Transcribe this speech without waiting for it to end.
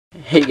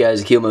Hey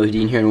guys, Akil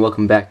Mohideen here and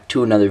welcome back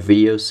to another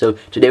video. So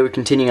today we're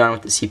continuing on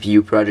with the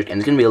CPU project and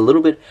it's going to be a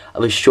little bit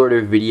of a shorter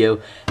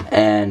video.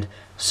 And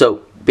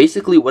so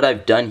basically what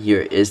I've done here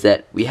is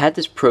that we had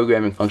this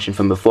programming function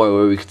from before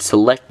where we could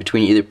select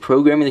between either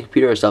programming the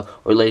computer ourselves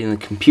or letting the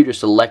computer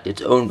select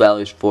its own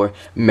values for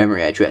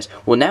memory address.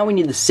 Well, now we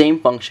need the same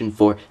function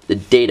for the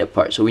data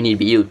part. So we need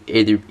to be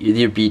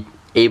either be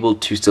able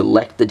to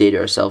select the data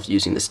ourselves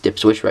using this dip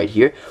switch right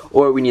here,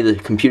 or we need the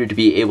computer to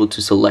be able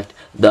to select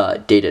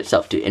the data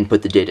itself, to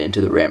input the data into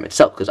the RAM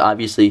itself. Because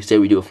obviously, say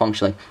we do a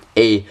function like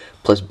A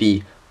plus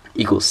B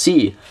equals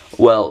C,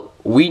 well,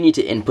 we need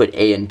to input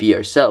A and B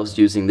ourselves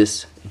using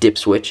this dip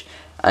switch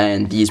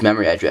and these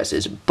memory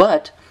addresses.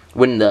 But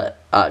when the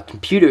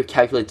computer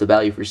calculates the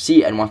value for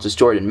C and wants to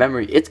store it in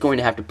memory, it's going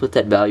to have to put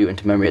that value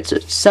into memory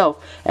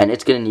itself, and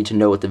it's going to need to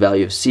know what the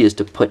value of C is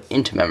to put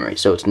into memory.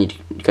 So it's going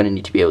to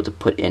need to be able to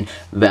put in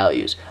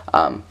values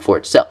for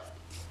itself.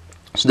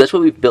 So that's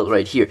what we've built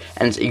right here,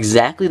 and it's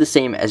exactly the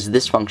same as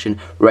this function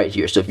right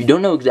here. So if you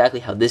don't know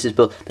exactly how this is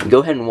built, then go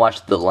ahead and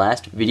watch the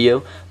last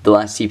video, the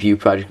last CPU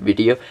project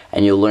video,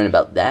 and you'll learn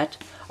about that.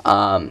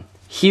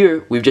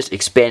 Here, we've just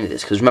expanded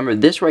this, because remember,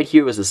 this right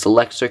here was a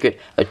select circuit,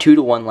 a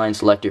 2-to-1 line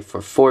selector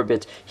for 4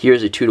 bits.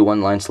 Here's a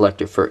 2-to-1 line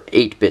selector for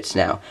 8 bits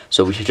now.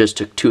 So we just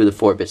took 2 of the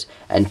 4 bits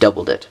and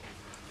doubled it.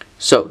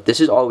 So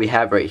this is all we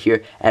have right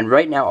here, and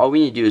right now all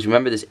we need to do is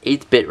remember this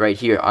 8th bit right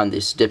here on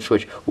this dip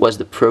switch was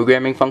the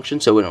programming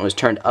function. So when it was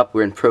turned up,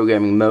 we're in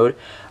programming mode.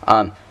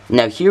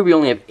 Now here we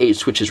only have 8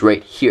 switches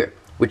right here,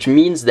 which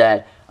means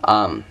that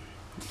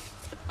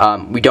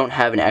we don't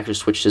have an actual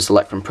switch to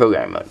select from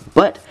programming mode.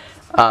 But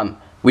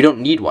we don't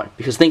need one,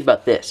 because think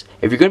about this.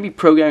 If you're going to be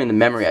programming the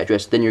memory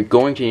address, then you're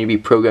going to need to be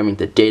programming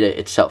the data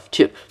itself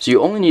too. So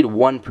you only need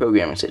one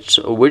programming switch.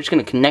 So we're just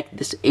going to connect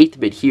this 8th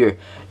bit here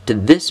to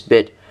this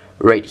bit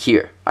right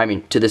here. I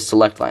mean, to this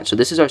select line. So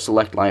this is our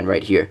select line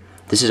right here.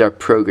 This is our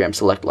program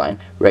select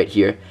line right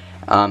here.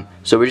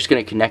 So we're just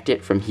going to connect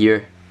it from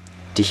here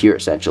to here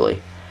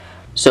essentially.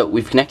 So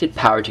we've connected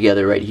power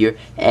together right here,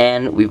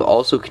 and we've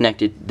also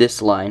connected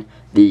this line,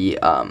 the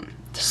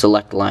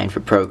select line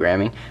for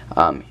programming,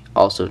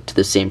 also to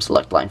the same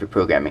select line for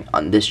programming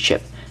on this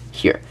chip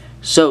here.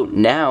 So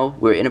now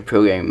we're in a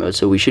programming mode,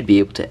 so we should be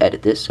able to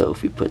edit this. So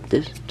if we put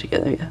this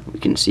together, yeah, we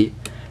can see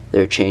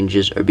their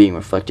changes are being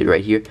reflected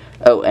right here.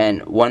 Oh,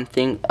 and one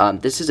thing,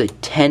 this is a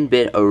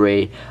 10-bit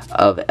array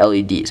of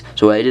LEDs.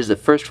 So it is the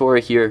first 4 are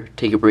here,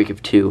 take a break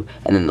of 2,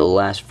 and then the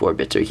last 4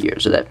 bits are here.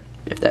 So that,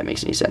 if that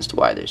makes any sense to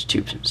why there's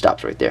 2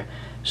 stops right there.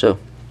 So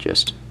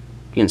just,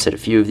 you can set a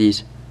few of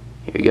these.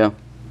 Here you go.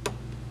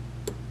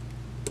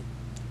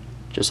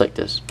 Just like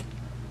this.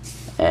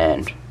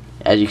 And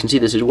as you can see,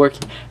 this is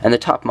working, and the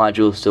top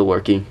module is still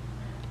working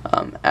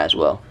as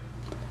well,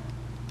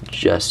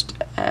 just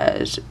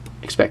as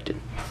expected.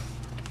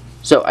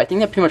 So I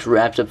think that pretty much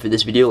wraps up for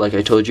this video. Like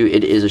I told you,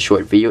 it is a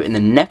short video. In the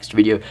next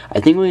video, I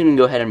think we're going to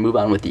go ahead and move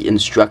on with the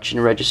instruction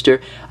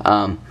register.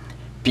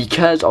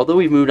 Because although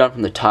we've moved on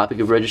from the topic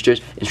of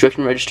registers,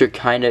 instruction register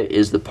kind of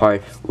is the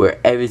part where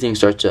everything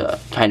starts to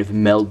kind of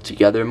meld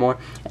together more,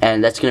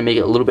 and that's going to make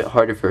it a little bit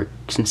harder for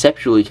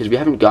conceptually, because we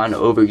haven't gone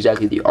over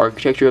exactly the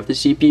architecture of the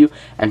CPU,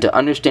 and to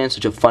understand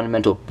such a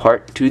fundamental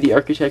part to the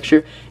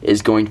architecture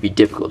is going to be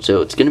difficult.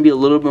 So it's going to be a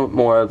little bit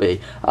more of a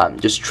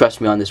just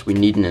trust me on this, we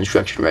need an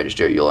instruction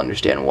register, you'll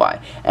understand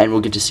why, and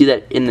we'll get to see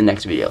that in the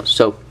next video.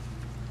 So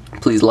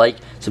please like,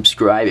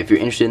 subscribe if you're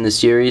interested in the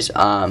series,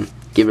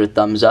 give it a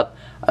thumbs up.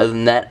 Other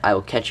than that, I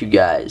will catch you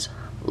guys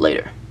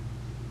later.